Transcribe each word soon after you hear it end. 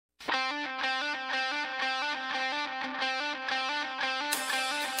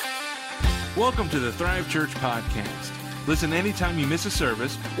Welcome to the Thrive Church Podcast. Listen anytime you miss a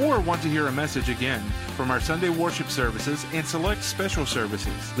service or want to hear a message again from our Sunday worship services and select special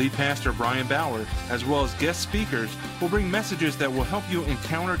services. Lead Pastor Brian Bougher, as well as guest speakers, will bring messages that will help you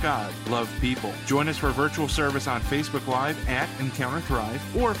encounter God, love people. Join us for a virtual service on Facebook Live at Encounter Thrive,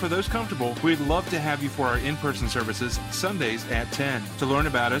 or for those comfortable, we'd love to have you for our in-person services Sundays at 10. To learn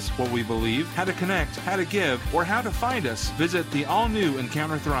about us, what we believe, how to connect, how to give, or how to find us, visit the all-new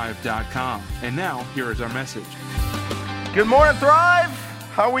EncounterThrive.com. And now, here is our message. Good morning, Thrive.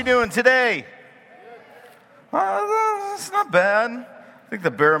 How are we doing today? It's not bad. I think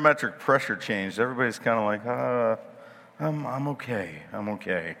the barometric pressure changed. Everybody's kind of like, I'm okay. I'm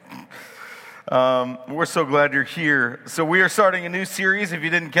okay. We're so glad you're here. So we are starting a new series, if you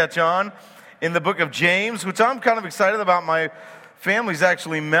didn't catch on, in the book of James, which I'm kind of excited about. My family's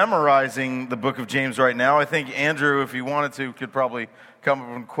actually memorizing the book of James right now. I think Andrew, if he wanted to, could probably come up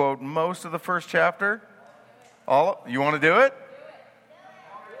and quote most of the first chapter. You want to do it?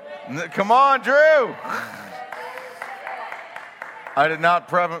 Come on, Drew. I did not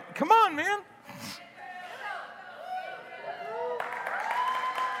prep. Come on, man.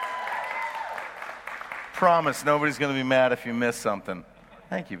 Promise nobody's going to be mad if you miss something.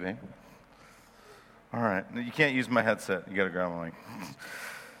 Thank you, babe. All right. You can't use my headset. You got to grab my mic.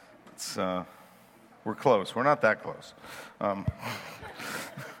 We're close. We're not that close. All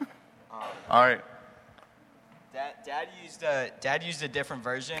right. Dad used a different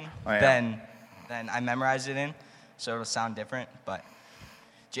version than I memorized it in, so it'll sound different. But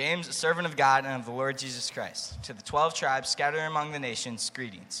James, a servant of God and of the Lord Jesus Christ, to the 12 tribes scattered among the nations,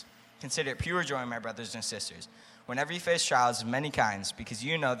 greetings. Consider it pure joy, my brothers and sisters, whenever you face trials of many kinds, because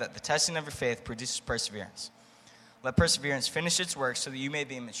you know that the testing of your faith produces perseverance. Let perseverance finish its work so that you may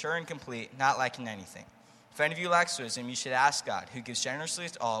be mature and complete, not lacking anything. If any of you lacks wisdom, you should ask God, who gives generously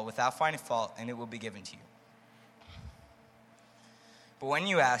to all without finding fault, and it will be given to you. But when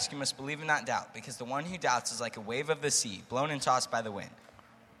you ask, you must believe and not doubt, because the one who doubts is like a wave of the sea, blown and tossed by the wind.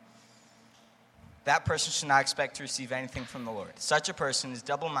 That person should not expect to receive anything from the Lord. Such a person is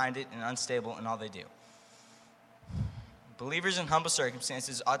double-minded and unstable in all they do. Believers in humble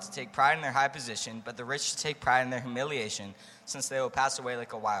circumstances ought to take pride in their high position, but the rich should take pride in their humiliation, since they will pass away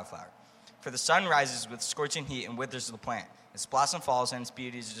like a wildflower. For the sun rises with scorching heat and withers the plant. Its blossom falls and its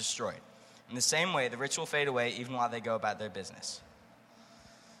beauty is destroyed. In the same way, the rich will fade away even while they go about their business.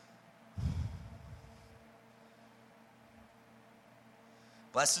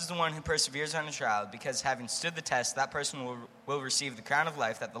 Blessed is the one who perseveres under trial, because having stood the test, that person will receive the crown of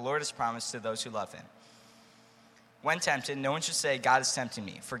life that the Lord has promised to those who love him. When tempted, no one should say, God is tempting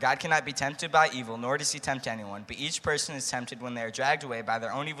me. For God cannot be tempted by evil, nor does he tempt anyone. But each person is tempted when they are dragged away by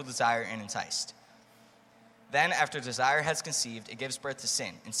their own evil desire and enticed. Then, after desire has conceived, it gives birth to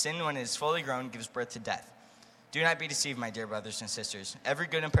sin. And sin, when it is fully grown, gives birth to death. Do not be deceived, my dear brothers and sisters. Every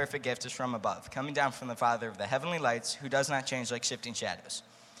good and perfect gift is from above, coming down from the Father of the heavenly lights, who does not change like shifting shadows.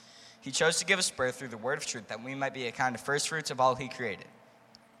 He chose to give us birth through the word of truth, that we might be a kind of first fruits of all he created.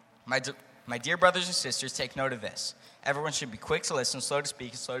 My dear brothers and sisters, take note of this. Everyone should be quick to listen, slow to speak,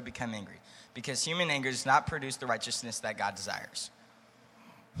 and slow to become angry, because human anger does not produce the righteousness that God desires.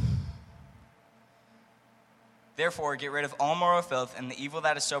 Therefore, get rid of all moral filth and the evil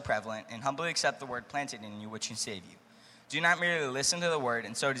that is so prevalent, and humbly accept the word planted in you, which can save you. Do not merely listen to the word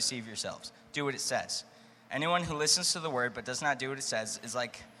and so deceive yourselves. Do what it says. Anyone who listens to the word but does not do what it says is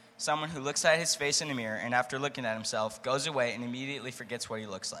like someone who looks at his face in a mirror and after looking at himself goes away and immediately forgets what he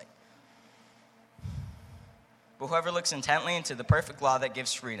looks like. But whoever looks intently into the perfect law that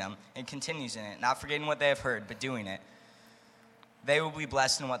gives freedom and continues in it, not forgetting what they have heard but doing it, they will be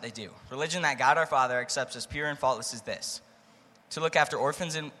blessed in what they do. Religion that God our Father accepts as pure and faultless is this: to look after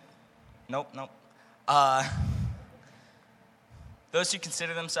orphans and... Those who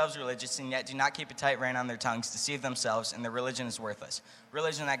consider themselves religious and yet do not keep a tight rein on their tongues deceive themselves, and their religion is worthless.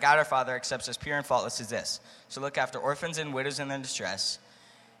 Religion that God our Father accepts as pure and faultless is this: to look after orphans and widows in their distress,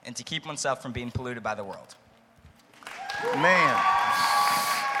 and to keep oneself from being polluted by the world. Man.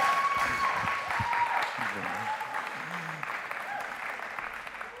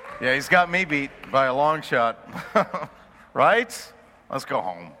 Yeah, he's got me beat by a long shot. Right? Let's go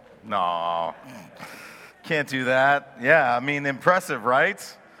home. No. Can't do that. Yeah, I mean, impressive, right?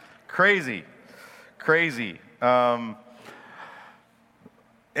 Crazy. And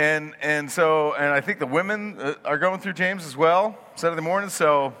I think the women are going through James as well Saturday morning,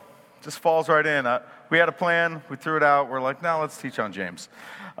 so just falls right in. We had a plan, we threw it out. We're like, no, let's teach on James.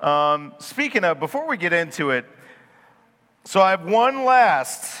 Speaking of, before we get into it, so I have one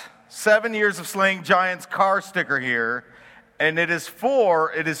last 7 years of slaying giants car sticker here, And it is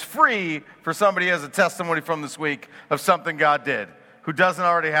free for somebody who has a testimony from this week of something God did, who doesn't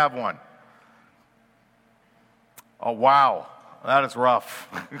already have one. Oh, wow. That is rough.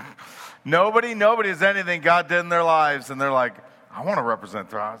 Nobody has anything God did in their lives, and they're like, I want to represent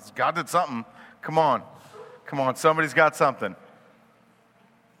God. God did something. Come on. Somebody's got something.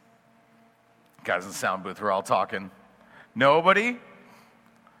 Guys in the sound booth, we're all talking. Nobody?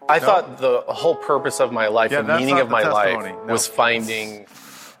 I thought the whole purpose of my life, the meaning of my life, was finding...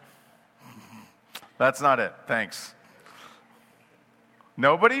 That's not it. Thanks.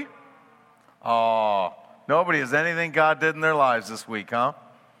 Nobody? Oh, nobody has anything God did in their lives this week, huh?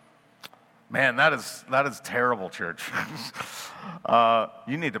 Man, that is terrible, church.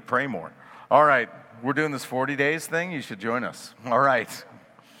 You need to pray more. All right, we're doing this 40 days thing. You should join us. All right.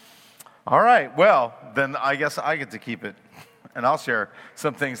 Well, then I guess I get to keep it, and I'll share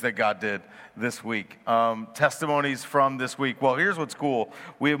some things that God did this week. Testimonies from this week. Well, here's what's cool.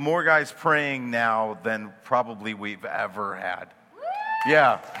 We have more guys praying now than probably we've ever had.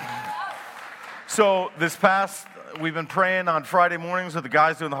 Yeah. So we've been praying on Friday mornings with the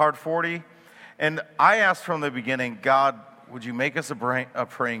guys doing the Hard 40. And I asked from the beginning, God, would you make us a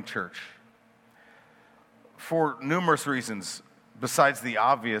praying church? For numerous reasons, besides the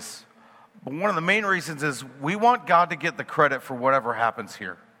obvious. But one of the main reasons is we want God to get the credit for whatever happens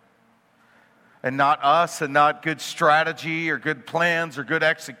here. And not us, and not good strategy, or good plans, or good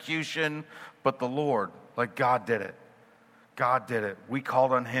execution, but the Lord. Like God did it. God did it. We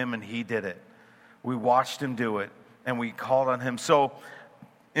called on Him, and He did it. We watched Him do it, and we called on Him. So,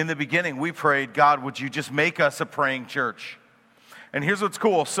 in the beginning, we prayed, God, would you just make us a praying church? And here's what's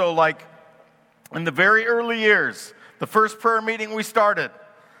cool. So, like, in the very early years, the first prayer meeting we started,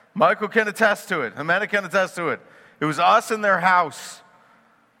 Michael can attest to it, Amanda can attest to it. It was us in their house.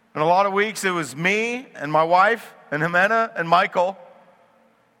 And a lot of weeks, it was me and my wife and Jimena and Michael.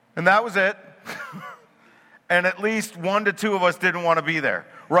 And that was it. And at least 1 to 2 of us didn't want to be there,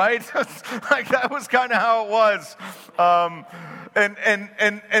 right? Like, that was kind of how it was. And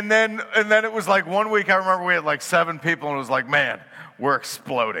then it was like one week, I remember we had like 7 people, and it was like, man, we're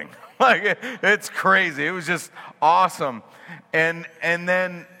exploding. Like, it's crazy. It was just awesome. And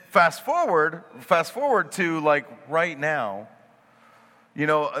then fast forward to like right now, you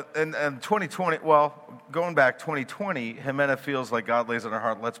know, and 2020, well, going back 2020, Jimena feels like God lays on her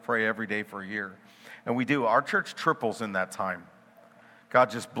heart, let's pray every day for a year. And we do. Our church triples in that time.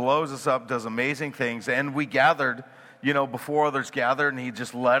 God just blows us up, does amazing things. And we gathered, you know, before others gathered, and He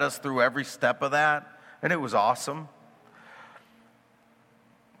just led us through every step of that. And it was awesome.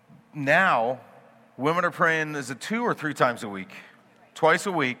 Now, women are praying, is it 2 or 3 times a week? Twice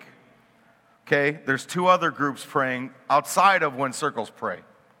a week. Okay, there's 2 other groups praying outside of when circles pray.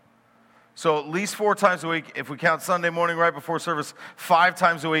 So at least 4 times a week, if we count Sunday morning right before service, 5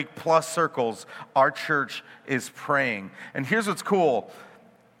 times a week plus circles, our church is praying. And here's what's cool.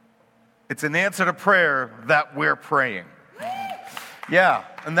 It's an answer to prayer that we're praying. Yeah,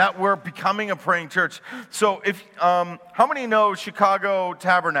 and that we're becoming a praying church. So how many know Chicago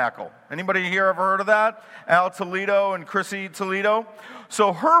Tabernacle? Anybody here ever heard of that? Al Toledo and Chrissy Toledo.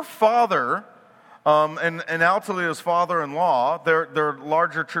 So her father, and Al Toledo's father-in-law, their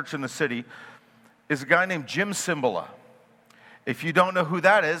larger church in the city, is a guy named Jim Cymbala. If you don't know who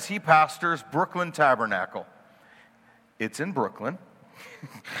that is, he pastors Brooklyn Tabernacle. It's in Brooklyn.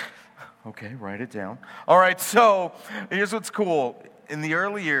 Okay, write it down. All right, so here's what's cool. In the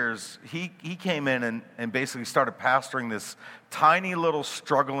early years, he came in and basically started pastoring this tiny little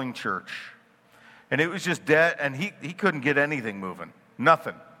struggling church. And it was just dead, and he couldn't get anything moving.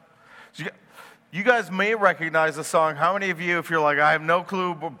 Nothing. So you guys may recognize the song. How many of you, if you're like, I have no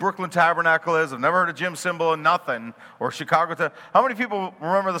clue what Brooklyn Tabernacle is, I've never heard of Jim Cymbala, nothing, or Chicago, how many people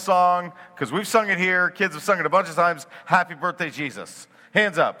remember the song? Because we've sung it here, kids have sung it a bunch of times, Happy Birthday, Jesus.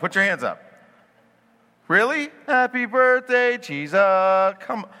 Hands up, put your hands up. Really? Happy birthday, Jesus.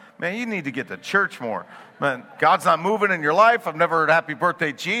 Come on. Man, you need to get to church more. Man, God's not moving in your life. I've never heard Happy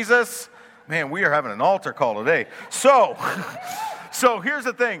Birthday, Jesus. Man, we are having an altar call today. So here's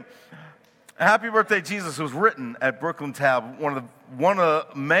the thing. Happy Birthday, Jesus was written at Brooklyn Tab, one of the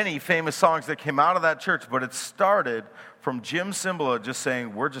many famous songs that came out of that church, but it started from Jim Cymbala just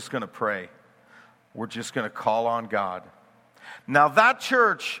saying, we're just going to pray. We're just going to call on God. Now that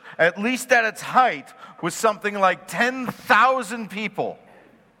church, at least at its height, was something like 10,000 people.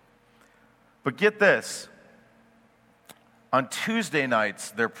 But get this, on Tuesday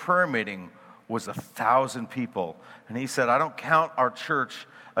nights, their prayer meeting was 1,000 people. And he said, I don't count our church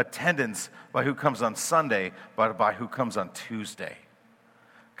attendance by who comes on Sunday, but by who comes on Tuesday.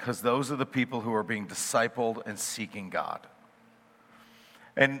 Because those are the people who are being discipled and seeking God.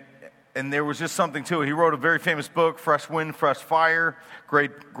 And there was just something to it. He wrote a very famous book, Fresh Wind, Fresh Fire,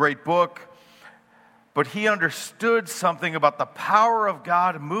 great book. But he understood something about the power of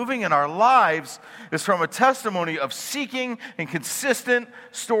God moving in our lives is from a testimony of seeking and consistent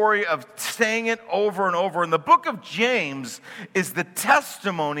story of saying it over and over. And the book of James is the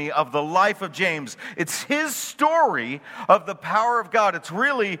testimony of the life of James. It's his story of the power of God. It's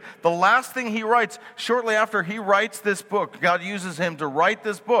really the last thing he writes. Shortly after he writes this book, God uses him to write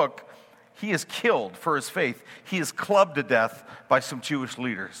this book. He is killed for his faith. He is clubbed to death by some Jewish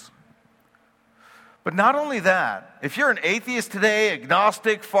leaders. But not only that, if you're an atheist today,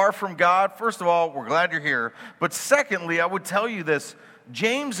 agnostic, far from God, first of all, we're glad you're here. But secondly, I would tell you this,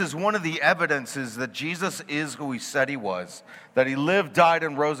 James is one of the evidences that Jesus is who he said he was, that he lived, died,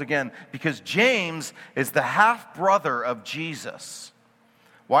 and rose again, because James is the half-brother of Jesus.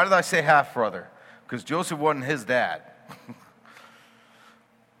 Why did I say half-brother? Because Joseph wasn't his dad.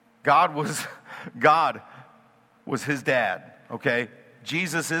 God was his dad, okay?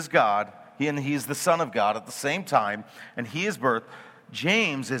 Jesus is God. And he's the Son of God at the same time, and he is birth.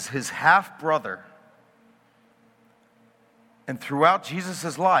 James is his half-brother. And throughout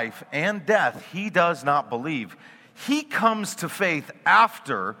Jesus' life and death, he does not believe. He comes to faith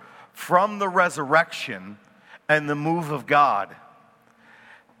after, from the resurrection and the move of God.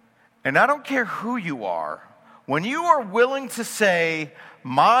 And I don't care who you are, when you are willing to say,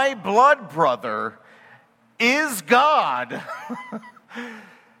 my blood brother is God,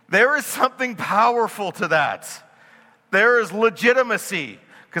 there is something powerful to that. There is legitimacy.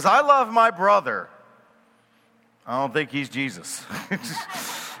 Because I love my brother. I don't think he's Jesus.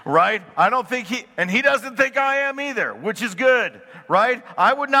 Right? I don't think and he doesn't think I am either, which is good. Right?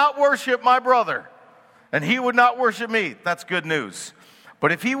 I would not worship my brother. And he would not worship me. That's good news.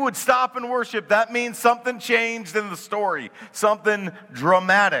 But if he would stop and worship, that means something changed in the story. Something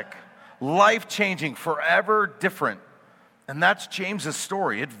dramatic. Life-changing. Forever different. And that's James's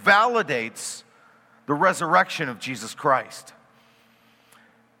story. It validates the resurrection of Jesus Christ.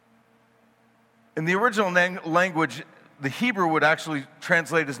 In the original language, the Hebrew would actually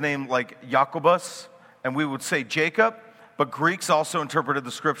translate his name like Jacobus, and we would say Jacob, but Greeks also interpreted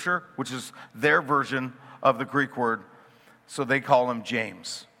the scripture, which is their version of the Greek word, so they call him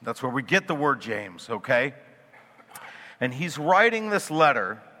James. That's where we get the word James, okay? And he's writing this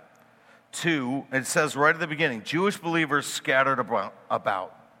letter to, it says right at the beginning, Jewish believers scattered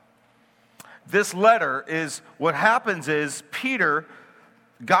about. This letter is, what happens is, Peter,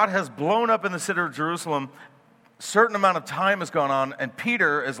 God has blown up in the city of Jerusalem, a certain amount of time has gone on, and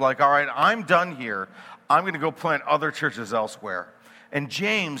Peter is like, all right, I'm done here. I'm going to go plant other churches elsewhere. And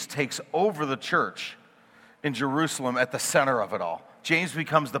James takes over the church in Jerusalem at the center of it all. James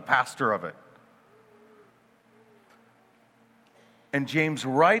becomes the pastor of it. And James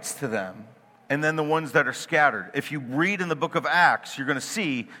writes to them, and then the ones that are scattered. If you read in the book of Acts, you're going to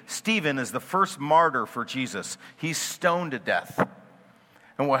see Stephen is the first martyr for Jesus. He's stoned to death.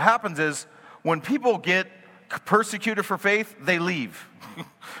 And what happens is, when people get persecuted for faith, they leave.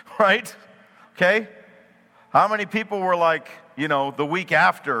 Right? Okay? How many people were like, the week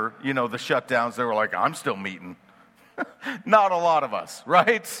after, the shutdowns, they were like, I'm still meeting. Not a lot of us,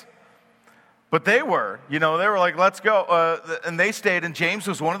 right? But they were like, let's go. And they stayed, and James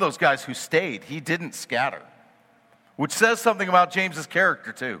was one of those guys who stayed. He didn't scatter, which says something about James's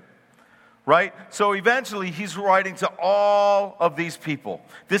character too, right? So eventually he's writing to all of these people.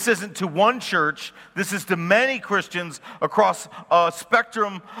 This isn't to one church. This is to many Christians across a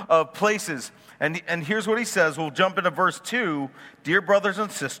spectrum of places. And here's what he says. We'll jump into verse 2. Dear brothers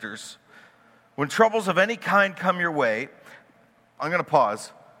and sisters, when troubles of any kind come your way, I'm going to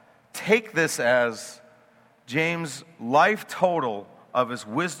pause. Take this as James' life total of his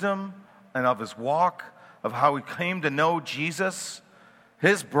wisdom and of his walk, of how he came to know Jesus.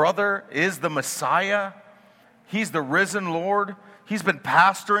 His brother is the Messiah. He's the risen Lord. He's been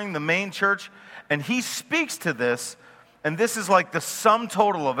pastoring the main church, and he speaks to this, and this is like the sum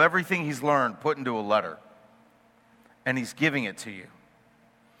total of everything he's learned put into a letter, and he's giving it to you.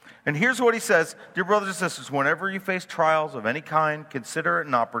 And here's what he says, dear brothers and sisters, whenever you face trials of any kind, consider it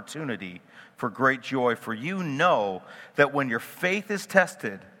an opportunity for great joy, for you know that when your faith is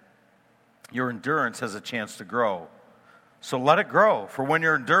tested, your endurance has a chance to grow. So let it grow, for when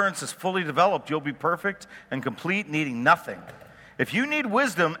your endurance is fully developed, you'll be perfect and complete, needing nothing. If you need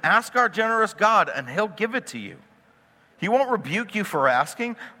wisdom, ask our generous God, and he'll give it to you. He won't rebuke you for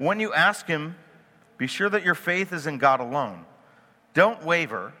asking. When you ask him, be sure that your faith is in God alone. Don't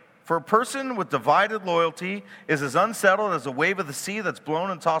waver. For a person with divided loyalty is as unsettled as a wave of the sea that's blown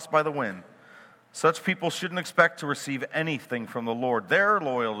and tossed by the wind. Such people shouldn't expect to receive anything from the Lord. Their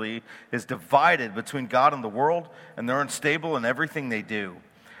loyalty is divided between God and the world, and they're unstable in everything they do.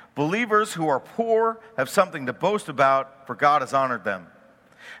 Believers who are poor have something to boast about, for God has honored them.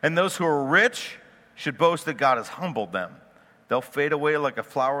 And those who are rich should boast that God has humbled them. They'll fade away like a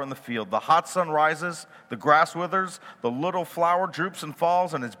flower in the field. The hot sun rises, the grass withers, the little flower droops and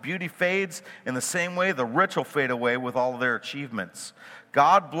falls, and its beauty fades. In the same way, the rich will fade away with all of their achievements.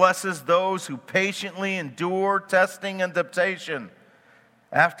 God blesses those who patiently endure testing and temptation.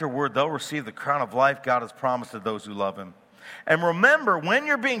 Afterward, they'll receive the crown of life God has promised to those who love him. And remember, when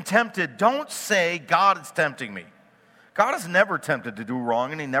you're being tempted, don't say, God is tempting me. God is never tempted to do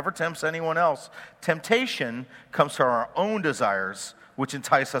wrong, and he never tempts anyone else. Temptation comes from our own desires, which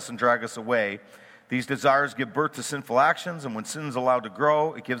entice us and drag us away. These desires give birth to sinful actions, and when sin is allowed to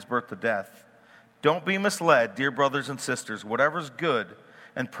grow, it gives birth to death. Don't be misled, dear brothers and sisters. Whatever's good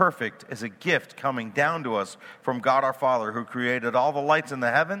and perfect is a gift coming down to us from God our Father, who created all the lights in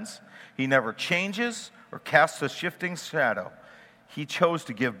the heavens. He never changes or casts a shifting shadow. He chose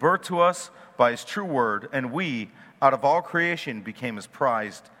to give birth to us by his true word, and we, out of all creation, became his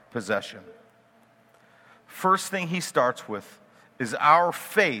prized possession. First thing he starts with is our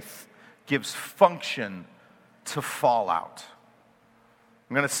faith gives function to fallout.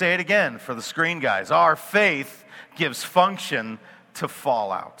 I'm going to say it again for the screen guys. Our faith gives function to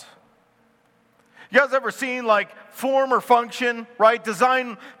fallout. You guys ever seen like form or function, right?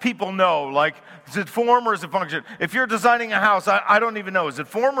 Design people know, like, is it form or is it function? If you're designing a house, I don't even know. Is it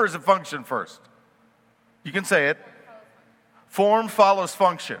form or is it function first? You can say it. Form follows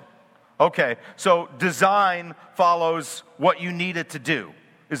function. Okay, so design follows what you need it to do,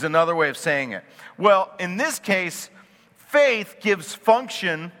 is another way of saying it. Well, in this case, faith gives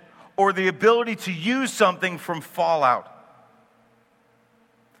function or the ability to use something from fallout.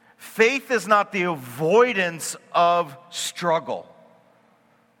 Faith is not the avoidance of struggle.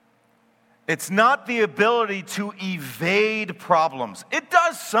 It's not the ability to evade problems. It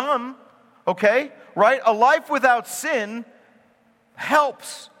does some, okay? Right? A life without sin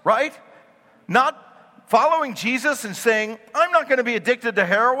helps, right? Not following Jesus and saying, I'm not going to be addicted to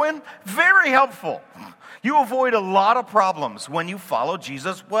heroin, very helpful. You avoid a lot of problems when you follow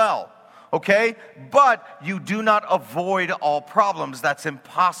Jesus well. Okay? But you do not avoid all problems. That's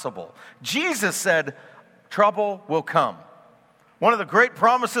impossible. Jesus said, trouble will come. One of the great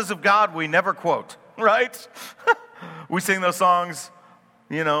promises of God we never quote, right? We sing those songs,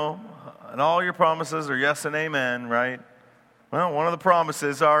 you know, and all your promises are yes and amen, right? Well, one of the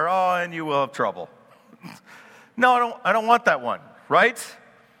promises are, oh, and you will have trouble. No, I don't want that one, right?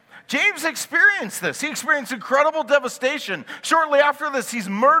 James experienced this. He experienced incredible devastation. Shortly after this, he's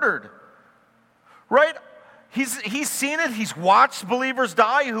murdered. Right? He's seen it. He's watched believers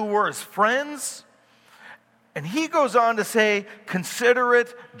die who were his friends. And he goes on to say, consider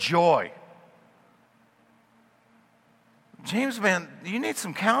it joy. James, man, you need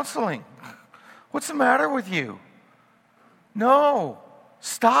some counseling. What's the matter with you? No,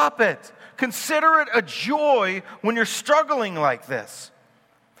 stop it. Consider it a joy when you're struggling like this.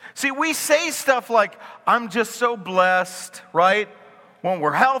 See, we say stuff like, I'm just so blessed, right? When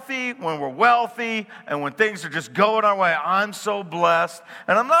we're healthy, when we're wealthy, and when things are just going our way, I'm so blessed.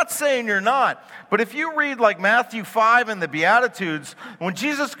 And I'm not saying you're not, but if you read like Matthew 5 and the Beatitudes, when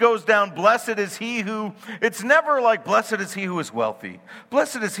Jesus goes down, blessed is he who, it's never like blessed is he who is wealthy.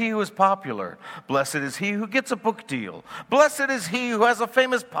 Blessed is he who is popular. Blessed is he who gets a book deal. Blessed is he who has a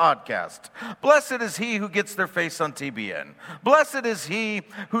famous podcast. Blessed is he who gets their face on TBN. Blessed is he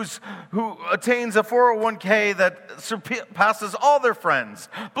who attains a 401k that surpasses all their friends.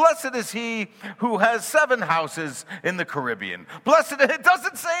 Blessed is he who has 7 houses in the Caribbean. Blessed, it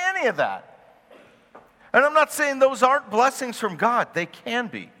doesn't say any of that. And I'm not saying those aren't blessings from God. They can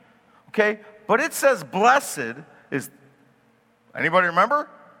be. Okay? But it says blessed is, anybody remember?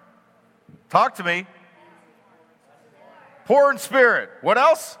 Talk to me. Poor in spirit. What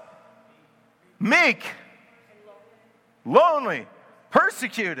else? Meek. Lonely.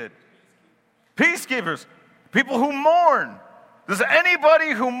 Persecuted. Peacekeepers. People who mourn. Does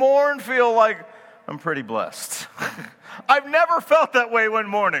anybody who mourn feel like, I'm pretty blessed? I've never felt that way when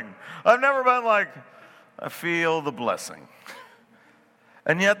mourning. I've never been like, I feel the blessing.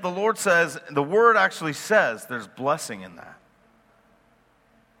 And yet the Lord says, the Word actually says there's blessing in that.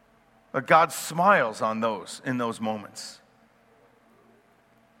 But God smiles on those in those moments.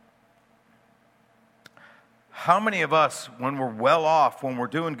 How many of us, when we're well off, when we're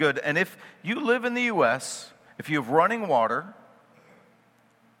doing good, and if you live in the U.S., if you have running water,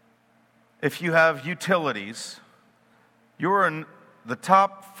 if you have utilities, you're in the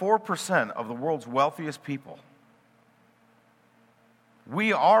top 4% of the world's wealthiest people.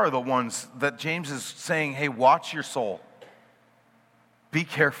 We are the ones that James is saying, hey, watch your soul. Be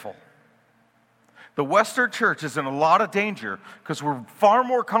careful. The Western church is in a lot of danger because we're far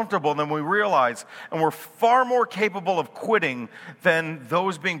more comfortable than we realize, and we're far more capable of quitting than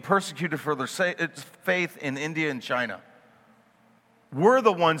those being persecuted for their faith in India and China. We're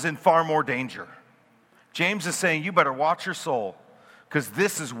the ones in far more danger. James is saying you better watch your soul because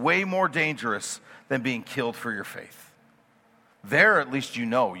this is way more dangerous than being killed for your faith. There, at least you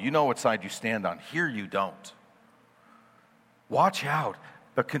know what side you stand on. Here you don't. Watch out.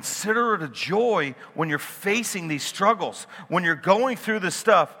 But consider it a joy when you're facing these struggles, when you're going through this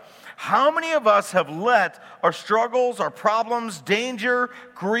stuff. How many of us have let our struggles, our problems, danger,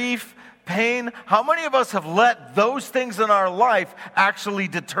 grief, pain, how many of us have let those things in our life actually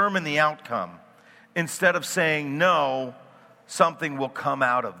determine the outcome instead of saying, no, something will come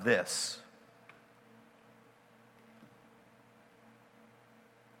out of this?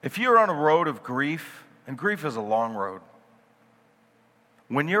 If you're on a road of grief, and grief is a long road,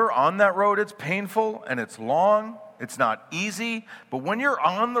 when you're on that road, it's painful and it's long. It's not easy. But when you're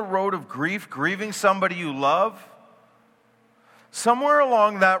on the road of grief, grieving somebody you love, somewhere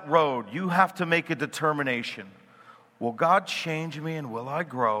along that road, you have to make a determination. Will God change me and will I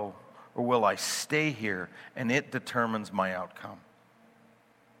grow, or will I stay here? And it determines my outcome.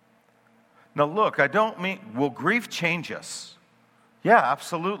 Now look, I don't mean, will grief change us? Yeah,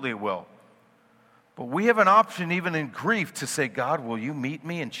 absolutely it will. But we have an option even in grief to say, God, will you meet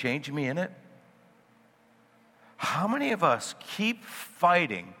me and change me in it? How many of us keep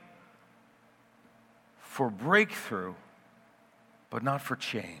fighting for breakthrough, but not for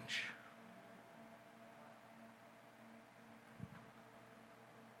change?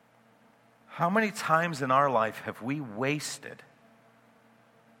 How many times in our life have we wasted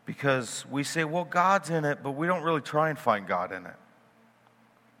because we say, well, God's in it, but we don't really try and find God in it?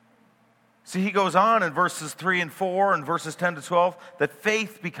 See, he goes on in verses 3 and 4 and verses 10 to 12 that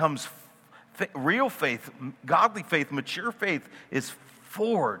faith becomes real faith, godly faith, mature faith is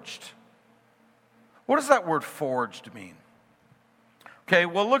forged. What does that word forged mean? Okay,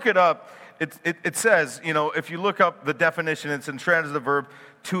 well, look it up. It says, if you look up the definition, it's in transitive verb,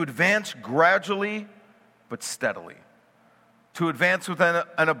 to advance gradually but steadily. To advance with an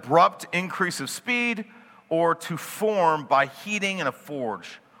abrupt increase of speed, or to form by heating in a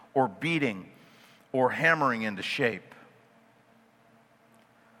forge, or beating, or hammering into shape.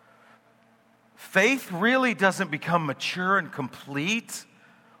 Faith really doesn't become mature and complete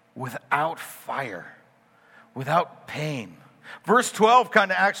without fire, without pain. Verse 12 kind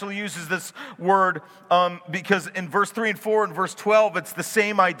of actually uses this word because in verse 3 and 4 and verse 12, it's the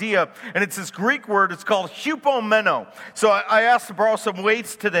same idea. And it's this Greek word, it's called hupomeno. So I asked to borrow some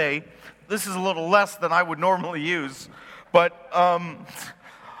weights today. This is a little less than I would normally use, but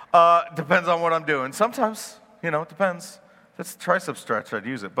depends on what I'm doing. Sometimes, it depends. If it's a tricep stretch, I'd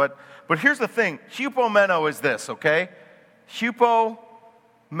use it. But here's the thing. Hupomeno is this, okay?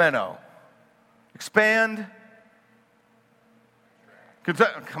 Hupomeno. Expand.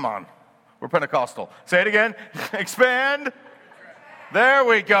 Come on. We're Pentecostal. Say it again. Expand. There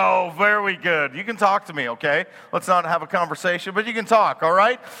we go. Very good. You can talk to me, okay? Let's not have a conversation, but you can talk, all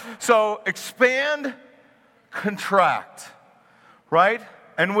right? So expand, contract, right?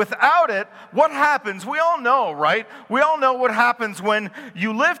 And without it, what happens? We all know, right? We all know what happens when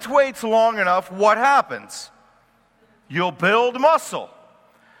you lift weights long enough. What happens? You'll build muscle.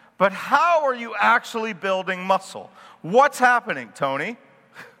 But how are you actually building muscle? What's happening, Tony?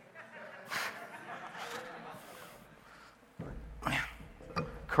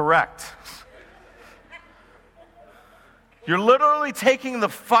 Correct. You're literally taking the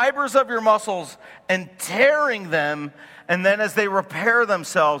fibers of your muscles and tearing them, and then as they repair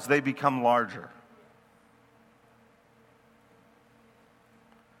themselves, they become larger.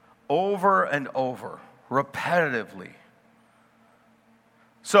 Over and over, repetitively.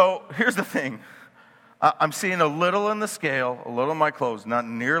 So here's the thing. I'm seeing a little in the scale, a little in my clothes, not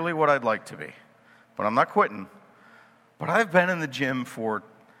nearly what I'd like to be. But I'm not quitting. But I've been in the gym for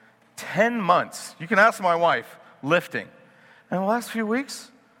 10 months. You can ask my wife, lifting. And the last few weeks,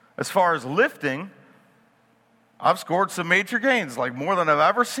 as far as lifting, I've scored some major gains, like more than I've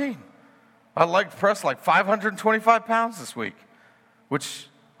ever seen. I pressed like 525 pounds this week, which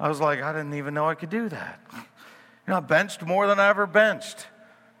I was like, I didn't even know I could do that. I benched more than I ever benched.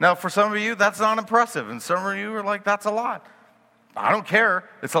 Now, for some of you, that's not impressive, and some of you are like, that's a lot. I don't care.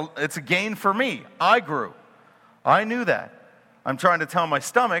 It's a gain for me. I grew. I knew that. I'm trying to tell my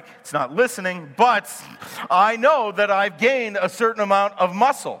stomach, it's not listening, but I know that I've gained a certain amount of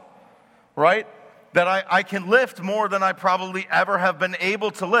muscle, right? That I can lift more than I probably ever have been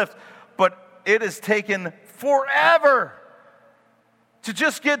able to lift. But it has taken forever to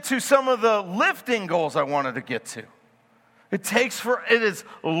just get to some of the lifting goals I wanted to get to. It is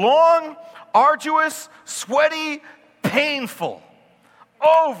long, arduous, sweaty, painful,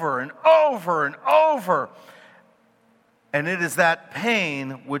 over and over and over. And it is that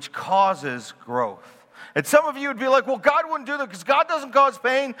pain which causes growth. And some of you would be like, well, God wouldn't do that because God doesn't cause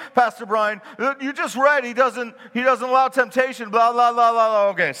pain, Pastor Brian. You just read, he doesn't allow temptation, blah, blah, blah, blah.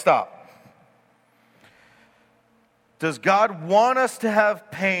 Okay, stop. Does God want us to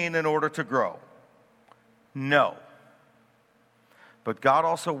have pain in order to grow? No. But God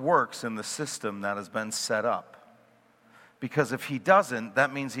also works in the system that has been set up. Because if he doesn't,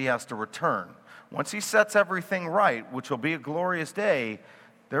 that means he has to return. Once he sets everything right, which will be a glorious day,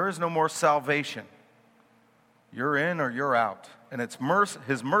 there is no more salvation. You're in or you're out. And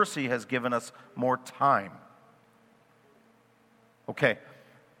his mercy has given us more time. Okay,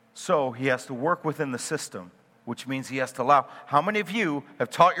 so he has to work within the system, which means he has to allow. How many of you have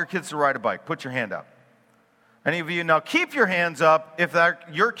taught your kids to ride a bike? Put your hand up. Any of you? Now keep your hands up if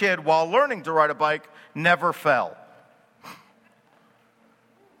your kid, while learning to ride a bike, never fell.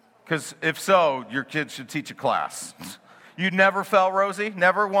 Because if so, your kid should teach a class. You never fell, Rosie?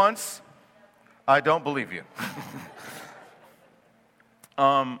 Never once? I don't believe you.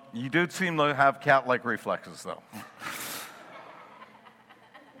 You do seem to have cat-like reflexes, though.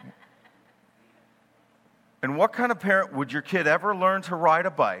 And what kind of parent would your kid ever learn to ride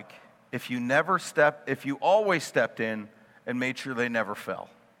a bike if you always stepped in and made sure they never fell?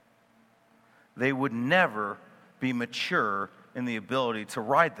 They would never be mature in the ability to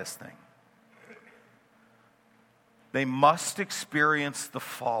ride this thing. They must experience the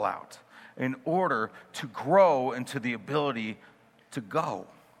fallout in order to grow into the ability to go.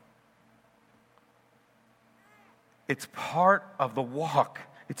 It's part of the walk.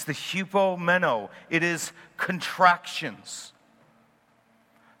 It's the hypomeno. It is contractions.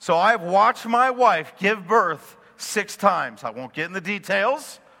 So I've watched my wife give birth 6 times. I won't get in the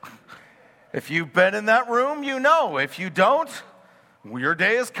details. If you've been in that room, you know. If you don't, your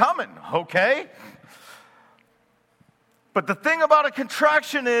day is coming, okay? But the thing about a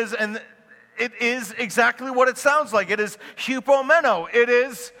contraction is, and it is exactly what it sounds like. It is hypomeno. It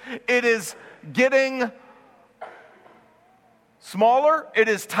is getting smaller. It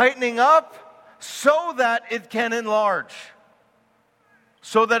is tightening up so that it can enlarge,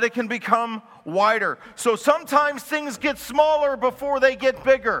 so that it can become wider. So sometimes things get smaller before they get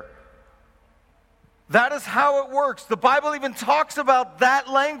bigger. That is how it works. The Bible even talks about that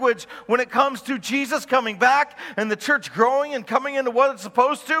language when it comes to Jesus coming back and the church growing and coming into what it's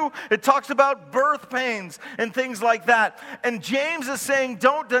supposed to. It talks about birth pains and things like that. And James is saying,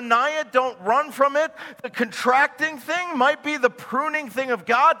 don't deny it, don't run from it. The contracting thing might be the pruning thing of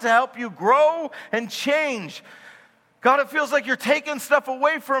God to help you grow and change. God, it feels like you're taking stuff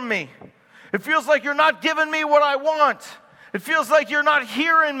away from me. It feels like you're not giving me what I want. It feels like you're not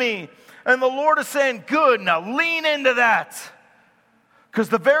hearing me. And the Lord is saying, good, now lean into that. Because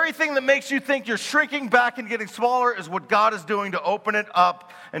the very thing that makes you think you're shrinking back and getting smaller is what God is doing to open it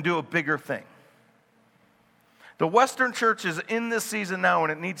up and do a bigger thing. The Western church is in this season now,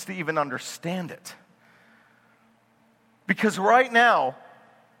 and it needs to even understand it. Because right now,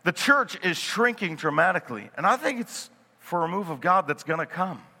 the church is shrinking dramatically. And I think it's for a move of God that's going to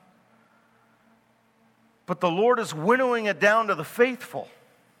come. But the Lord is winnowing it down to the faithful.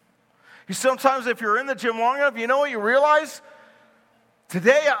 Sometimes if you're in the gym long enough, you know what you realize?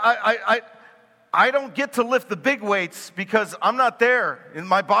 Today, I don't get to lift the big weights because I'm not there. And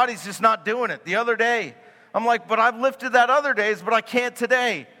my body's just not doing it. The other day, I'm like, but I've lifted that other days, but I can't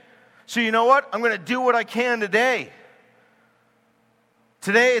today. So you know what? I'm going to do what I can today.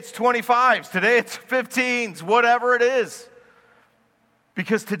 Today it's 25s. Today it's 15s, whatever it is.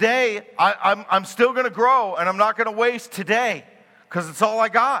 Because today, I'm still going to grow, and I'm not going to waste today because it's all I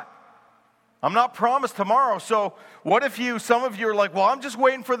got. I'm not promised tomorrow. So what if some of you are like, well, I'm just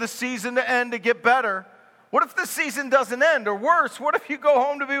waiting for the season to end to get better. What if the season doesn't end? Or worse, what if you go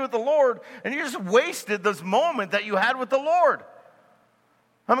home to be with the Lord and you just wasted this moment that you had with the Lord?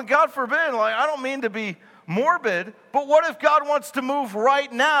 I mean, God forbid, I don't mean to be morbid, but what if God wants to move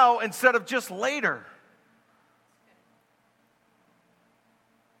right now instead of just later?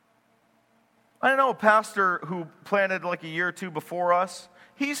 I know a pastor who planted like a year or two before us.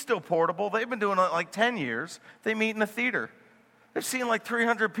 He's still portable. They've been doing it like 10 years. They meet in a theater. They've seen like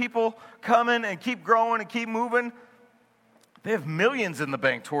 300 people come in and keep growing and keep moving. They have millions in the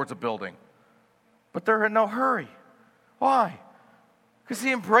bank towards a building, but they're in no hurry. Why? Because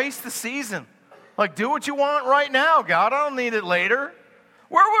he embraced the season. Like, do what you want right now, God. I don't need it later.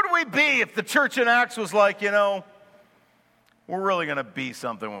 Where would we be if the church in Acts was like, we're really going to be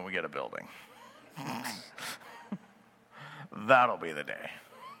something when we get a building? That'll be the day.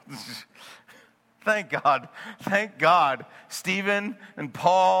 Thank God, Stephen and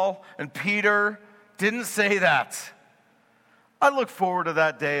Paul and Peter didn't say that. I look forward to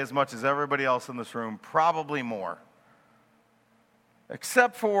that day as much as everybody else in this room, probably more.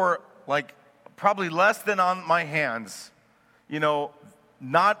 Except for, probably less than on my hands.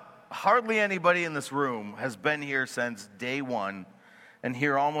 Hardly anybody in this room has been here since day one and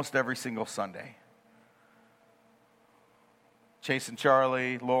here almost every single Sunday. Chase and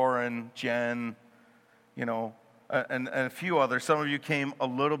Charlie, Lauren, Jen, and a few others. Some of you came a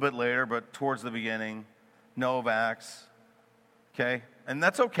little bit later, but towards the beginning. Novaks, okay? And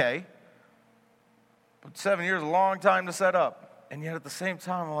that's okay. But 7 years is a long time to set up. And yet at the same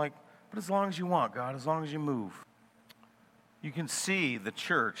time, I'm like, but as long as you want, God, as long as you move. You can see the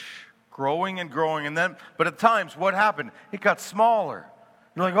church growing and growing. But at times, what happened? It got smaller.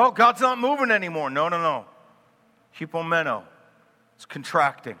 You're like, oh, God's not moving anymore. No. Hupomeno. It's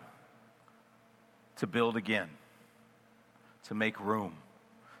contracting to build again, to make room,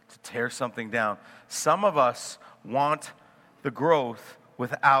 to tear something down. Some of us want the growth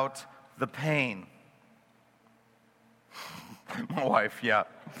without the pain. My wife, yeah.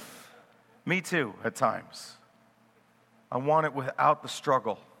 Me too, at times. I want it without the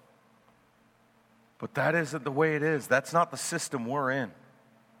struggle. But that isn't the way it is. That's not the system we're in.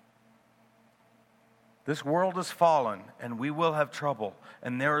 This world is fallen, and we will have trouble,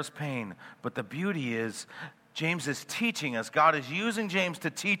 and there is pain. But the beauty is, James is teaching us. God is using James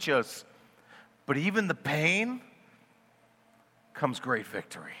to teach us. But even the pain comes great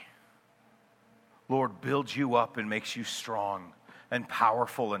victory. Lord builds you up and makes you strong and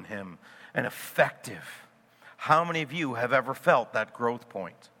powerful in Him and effective. How many of you have ever felt that growth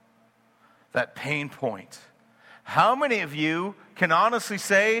point, that pain point? How many of you can honestly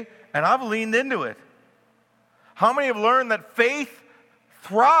say, and I've leaned into it, how many have learned that faith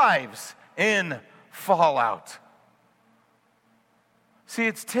thrives in fallout? See,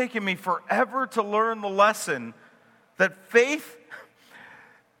 it's taken me forever to learn the lesson that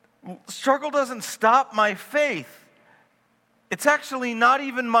struggle doesn't stop my faith. It's actually not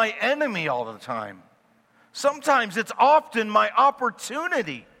even my enemy all the time. Sometimes it's often my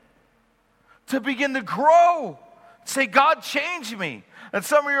opportunity to begin to grow. Say, God, change me. And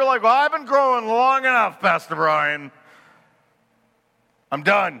some of you are like, well, I've been growing long enough, Pastor Brian. I'm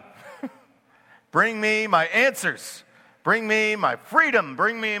done. Bring me my answers. Bring me my freedom.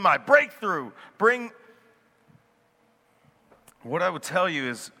 Bring me my breakthrough. What I would tell you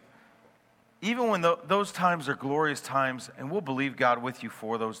is, even when those times are glorious times, and we'll believe God with you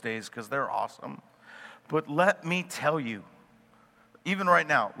for those days because they're awesome, but let me tell you, even right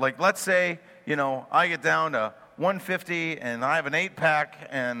now, let's say, I get down to 150 and I have an 8-pack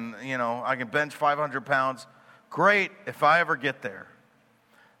and, I can bench 500 pounds. Great if I ever get there.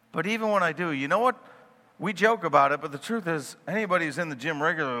 But even when I do, you know what? We joke about it, but the truth is, anybody who's in the gym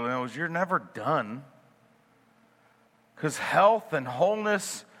regularly knows you're never done. Because health and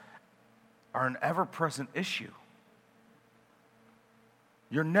wholeness are an ever-present issue.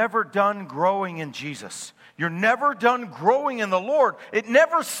 You're never done growing in Jesus. You're never done growing in the Lord. It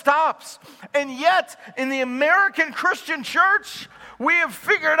never stops. And yet, in the American Christian church, we have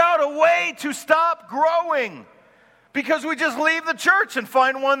figured out a way to stop growing because we just leave the church and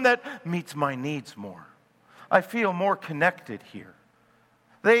find one that meets my needs more. I feel more connected here.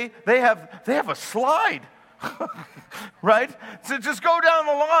 They have a slide, right? So just go down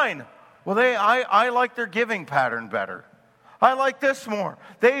the line. Well, I like their giving pattern better. I like this more.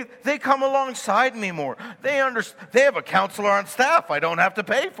 They come alongside me more. They have a counselor on staff I don't have to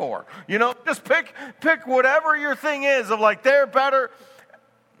pay for. Just pick whatever your thing is of they're better.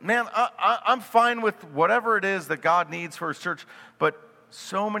 Man, I'm fine with whatever it is that God needs for His church. But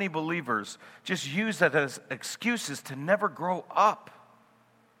so many believers just use that as excuses to never grow up.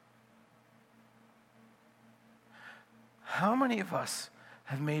 How many of us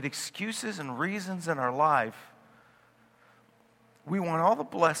have made excuses and reasons in our life? We want all the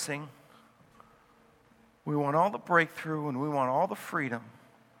blessing, we want all the breakthrough, and we want all the freedom.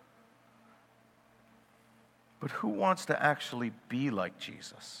 But who wants to actually be like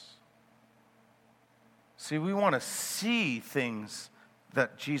Jesus? See, we want to see things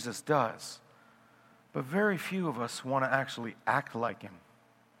that Jesus does, but very few of us want to actually act like Him.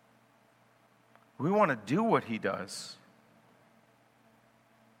 We want to do what He does,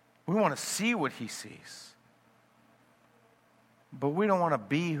 We want to see what he sees. But we don't want to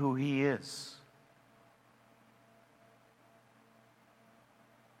be who he is.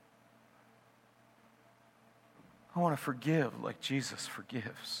 I want to forgive like Jesus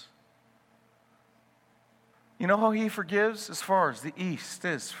forgives. You know how he forgives? As far as the east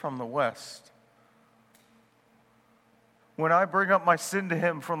is from the west. When I bring up my sin to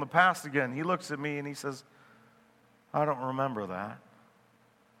him from the past again, he looks at me and he says, I don't remember that.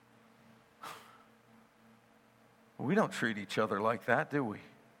 We don't treat each other like that, do we?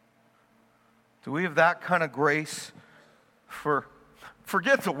 Do we have that kind of grace for,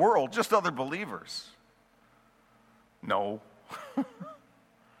 forget the world, just other believers? No.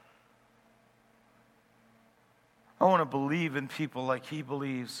 I want to believe in people like he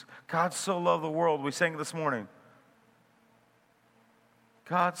believes. God so loved the world. We sang this morning.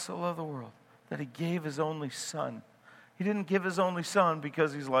 God so loved the world that he gave his only son. He didn't give his only son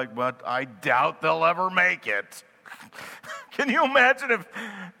because he's like, but I doubt they'll ever make it. Can you imagine if,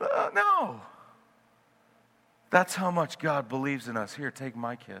 no. That's how much God believes in us. Here, take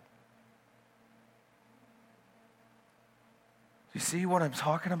my kid. You see what I'm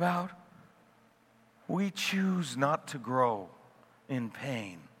talking about? We choose not to grow in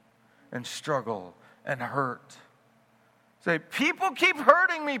pain and struggle and hurt. Say, people keep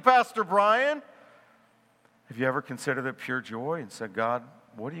hurting me, Pastor Brian. Have you ever considered it pure joy and said, God,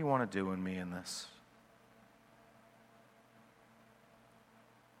 what do you want to do in me in this?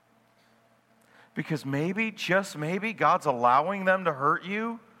 Because maybe, just maybe, God's allowing them to hurt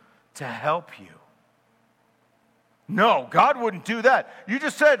you to help you. No, God wouldn't do that. You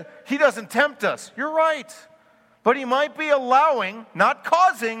just said he doesn't tempt us. You're right. But he might be allowing, not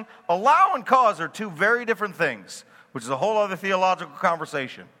causing. Allow and cause are two very different things, which is a whole other theological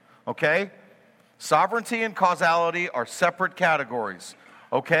conversation. Okay? Sovereignty and causality are separate categories.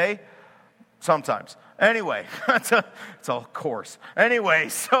 Okay? Sometimes. Anyway, it's a course. Anyway,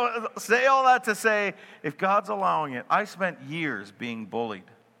 so say all that to say, if God's allowing it, I spent years being bullied.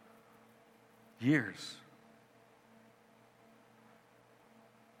 Years.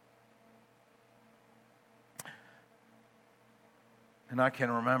 And I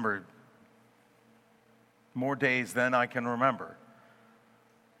can remember more days than I can remember.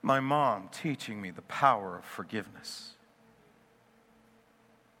 My mom teaching me the power of forgiveness.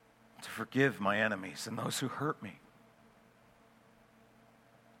 To forgive my enemies and those who hurt me.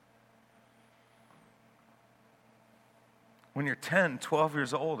 When you're 10, 12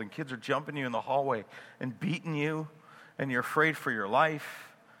 years old and kids are jumping you in the hallway and beating you and you're afraid for your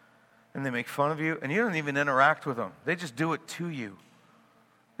life and they make fun of you and you don't even interact with them. They just do it to you.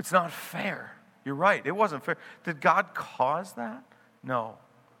 It's not fair. You're right. It wasn't fair. Did God cause that? No.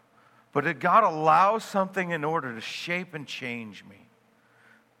 But did God allow something in order to shape and change me?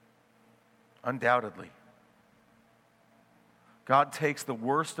 Undoubtedly. God takes the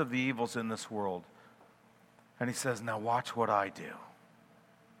worst of the evils in this world and he says, now watch what I do.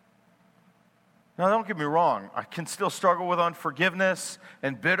 Now don't get me wrong. I can still struggle with unforgiveness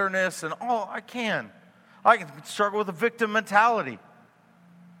and bitterness and I can. I can struggle with a victim mentality.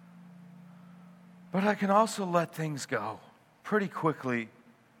 But I can also let things go pretty quickly.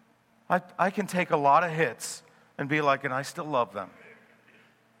 I can take a lot of hits and be like, and I still love them.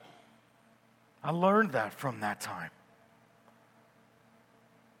 I learned that from that time.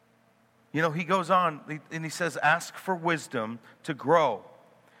 You know, he goes on and he says, ask for wisdom to grow.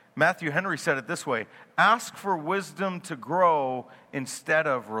 Matthew Henry said it this way, ask for wisdom to grow instead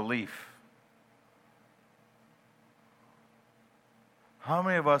of relief. How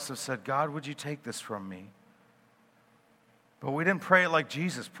many of us have said, God, would you take this from me? But we didn't pray it like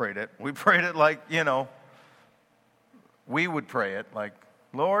Jesus prayed it. We prayed it like, we would pray it like,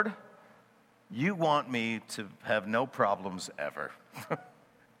 Lord, you want me to have no problems ever.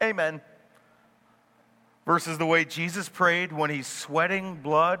 Amen. Versus the way Jesus prayed when he's sweating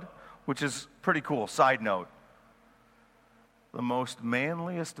blood, which is pretty cool. Side note. The most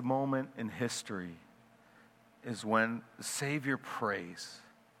manliest moment in history is when the Savior prays.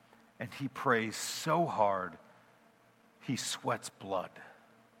 And he prays so hard, he sweats blood.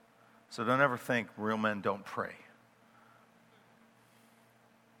 So don't ever think real men don't pray.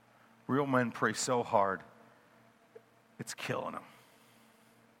 Real men pray so hard, it's killing them.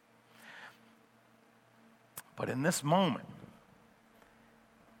 But in this moment,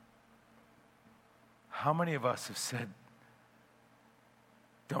 how many of us have said,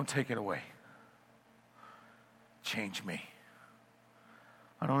 don't take it away. Change me.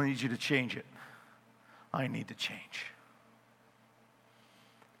 I don't need you to change it. I need to change.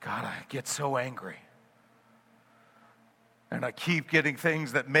 God, I get so angry. And I keep getting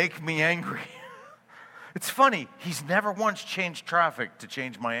things that make me angry. It's funny, he's never once changed traffic to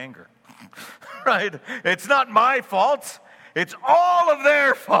change my anger. Right? It's not my fault. It's all of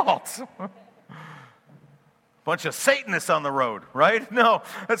their fault. Bunch of Satanists on the road, right? No,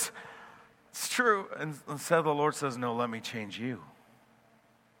 it's true. And instead the Lord says, no, let me change you.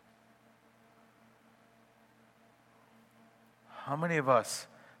 How many of us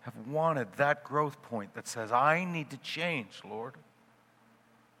have wanted that growth point that says, I need to change, Lord?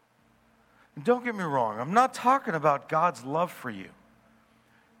 And don't get me wrong, I'm not talking about God's love for you.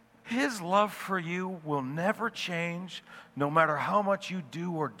 His love for you will never change, no matter how much you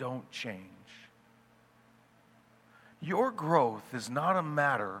do or don't change. Your growth is not a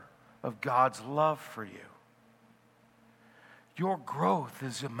matter of God's love for you. Your growth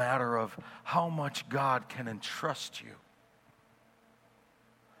is a matter of how much God can entrust you,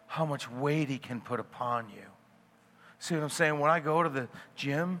 how much weight He can put upon you. See what I'm saying? When I go to the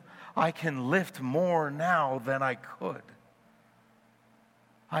gym, I can lift more now than I could.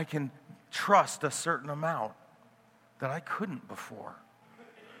 I can trust a certain amount that I couldn't before.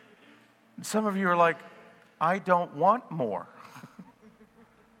 And some of you are like, I don't want more.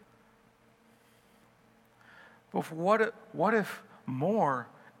 But what if more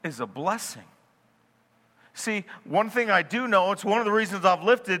is a blessing? See, one thing I do know, it's one of the reasons I've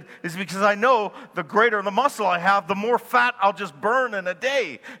lifted, is because I know the greater the muscle I have, the more fat I'll just burn in a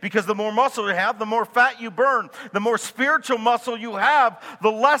day. Because the more muscle you have, the more fat you burn. The more spiritual muscle you have,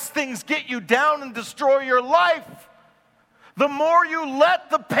 the less things get you down and destroy your life. The more you let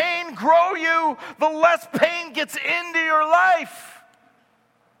the pain grow you, the less pain gets into your life.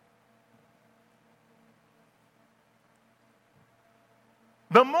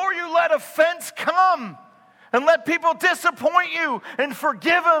 The more you let offense come and let people disappoint you and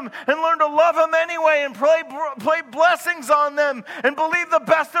forgive them and learn to love them anyway and play blessings on them and believe the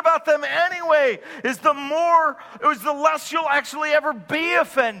best about them anyway, is the less you'll actually ever be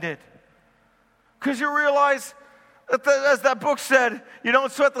offended. Because you realize, as that book said, you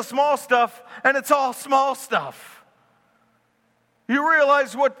don't sweat the small stuff, and it's all small stuff. You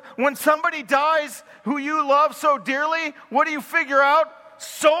realize when somebody dies who you love so dearly, what do you figure out?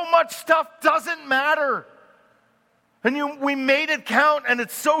 So much stuff doesn't matter. And we made it count, and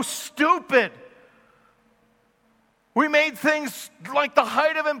it's so stupid. We made things like the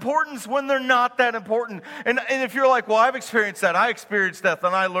height of importance when they're not that important. And if you're like, well, I've experienced that. I experienced death,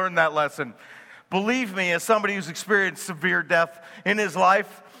 and I learned that lesson. Believe me, as somebody who's experienced severe death in his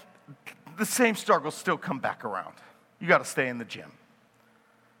life, the same struggles still come back around. You got to stay in the gym.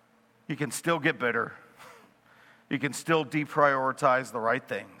 You can still get bitter. You can still deprioritize the right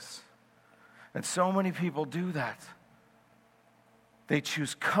things. And so many people do that. They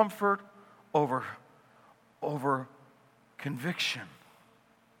choose comfort over conviction.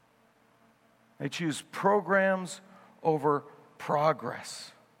 They choose programs over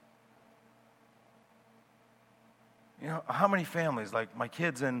progress. You know, how many families, like my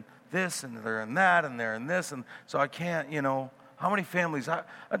kid's in this and they're in that and they're in this, and so I can't, how many families? I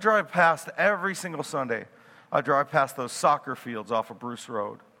drive past every single Sunday. I drive past those soccer fields off of Bruce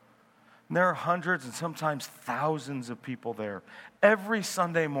Road. And there are hundreds and sometimes thousands of people there every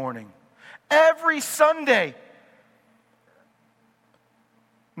Sunday morning. Every Sunday.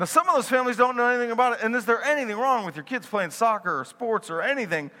 Now, some of those families don't know anything about it. And is there anything wrong with your kids playing soccer or sports or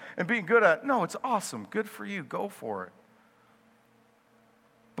anything and being good at it? No, it's awesome. Good for you. Go for it.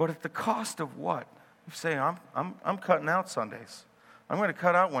 But at the cost of what? You say, I'm cutting out Sundays. I'm going to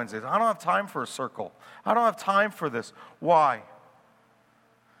cut out Wednesdays. I don't have time for a circle. I don't have time for this. Why?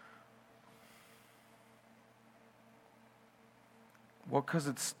 Well, because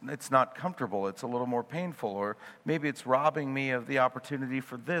it's not comfortable. It's a little more painful. Or maybe it's robbing me of the opportunity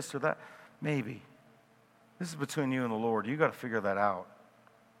for this or that. Maybe. This is between you and the Lord. You got to figure that out.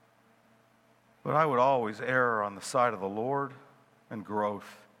 But I would always err on the side of the Lord and growth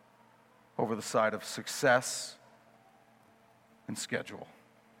over the side of success and schedule.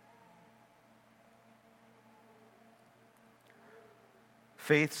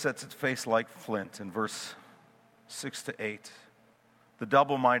 Faith sets its face like flint in verse 6 to 8. The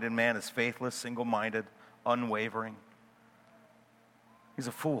double-minded man is faithless, single-minded, unwavering. He's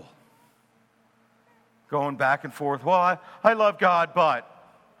a fool. Going back and forth. Well, I love God, but.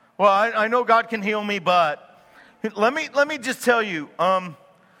 Well, I know God can heal me, but. Let me just tell you,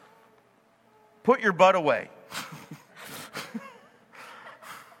 put your butt away.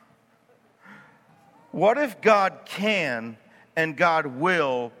 What if God can and God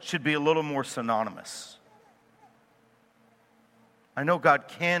will should be a little more synonymous? I know God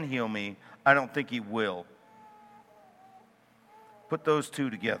can heal me. I don't think He will. Put those two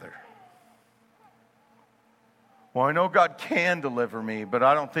together. Well, I know God can deliver me, but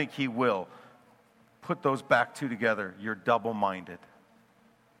I don't think he will. Put those back two together. You're double-minded.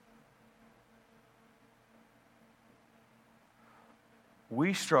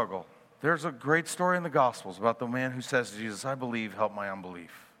 We struggle. There's a great story in the Gospels about the man who says to Jesus, I believe, help my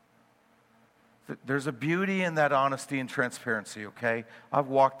unbelief. There's a beauty in that honesty and transparency, okay? I've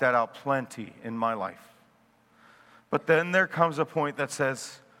walked that out plenty in my life. But then there comes a point that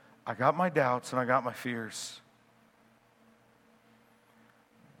says, I got my doubts and I got my fears.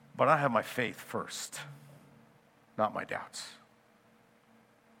 But I have my faith first, not my doubts.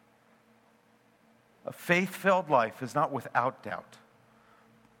 A faith-filled life is not without doubt.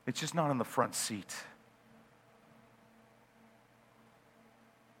 It's just not in the front seat.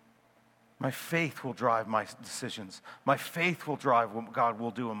 My faith will drive my decisions. My faith will drive what God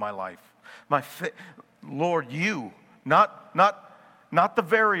will do in my life. Lord, you, not the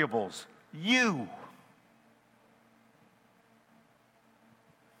variables, you.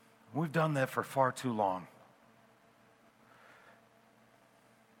 We've done that for far too long.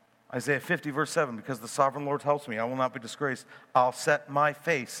 Isaiah 50, verse 7, because the sovereign Lord helps me, I will not be disgraced. I'll set my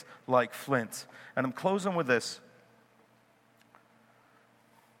face like flint. And I'm closing with this.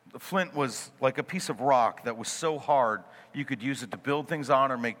 The flint was like a piece of rock that was so hard you could use it to build things on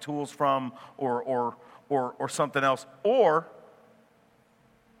or make tools from or something else, or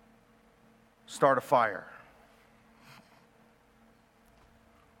start a fire.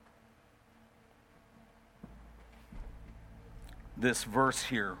 This verse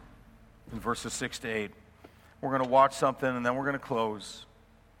here, in verses 6 to 8. We're going to watch something and then we're going to close.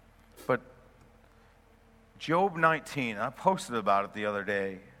 But Job 19, I posted about it the other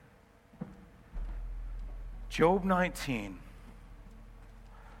day. Job 19.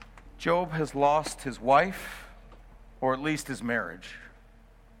 Job has lost his wife, or at least his marriage.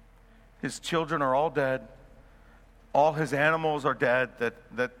 His children are all dead. All his animals are dead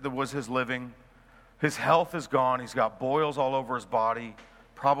that was his living. His health is gone. He's got boils all over his body,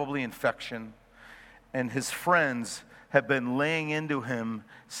 probably infection. And his friends have been laying into him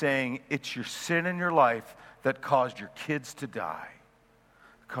saying, it's your sin in your life that caused your kids to die,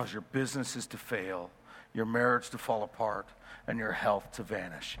 caused your businesses to fail, your marriage to fall apart, and your health to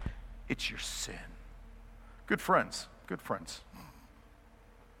vanish. It's your sin. Good friends, good friends.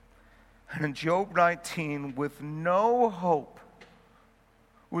 And in Job 19, with no hope,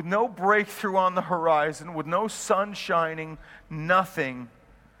 with no breakthrough on the horizon, with no sun shining, nothing,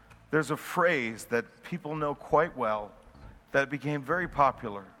 there's a phrase that people know quite well that became very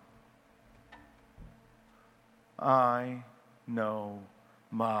popular. I know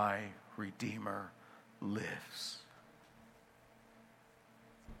my Redeemer lives.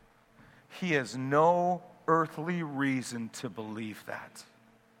 He has no earthly reason to believe that.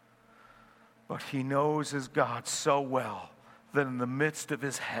 But he knows his God so well that in the midst of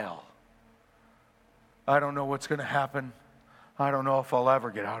his hell, I don't know what's going to happen. I don't know if I'll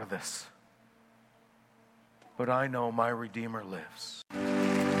ever get out of this. But I know my Redeemer lives.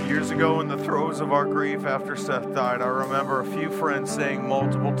 Years ago, in the throes of our grief after Seth died, I remember a few friends saying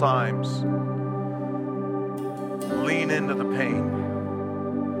multiple times, lean into the pain.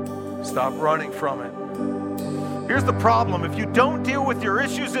 Stop running from it. Here's the problem. If you don't deal with your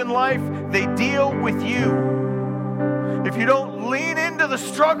issues in life, they deal with you. If you don't lean into the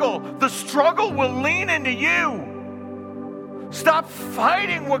struggle will lean into you. Stop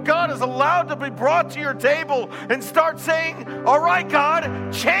fighting what God has allowed to be brought to your table and start saying, all right,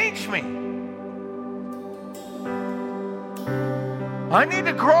 God, change me. I need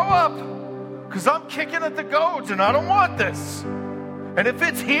to grow up because I'm kicking at the goads and I don't want this. And if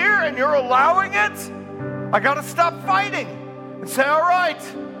it's here and you're allowing it, I got to stop fighting and say, all right,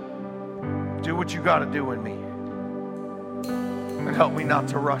 do what you got to do in me. And help me not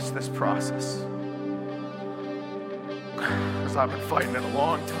to rush this process. Because I've been fighting it a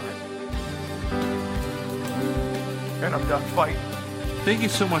long time. And I'm done fighting. Thank you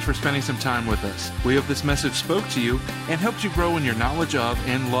so much for spending some time with us. We hope this message spoke to you and helped you grow in your knowledge of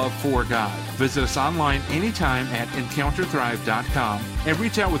and love for God. Visit us online anytime at EncounterThrive.com and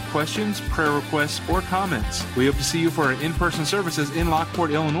reach out with questions, prayer requests, or comments. We hope to see you for our in-person services in Lockport,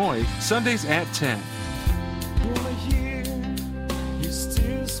 Illinois, Sundays at 10.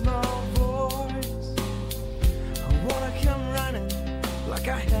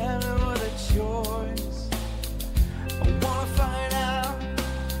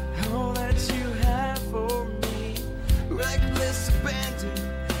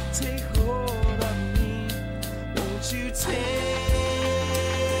 Take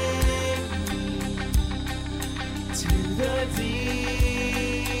me to the deep.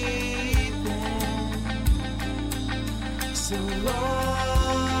 So Lord,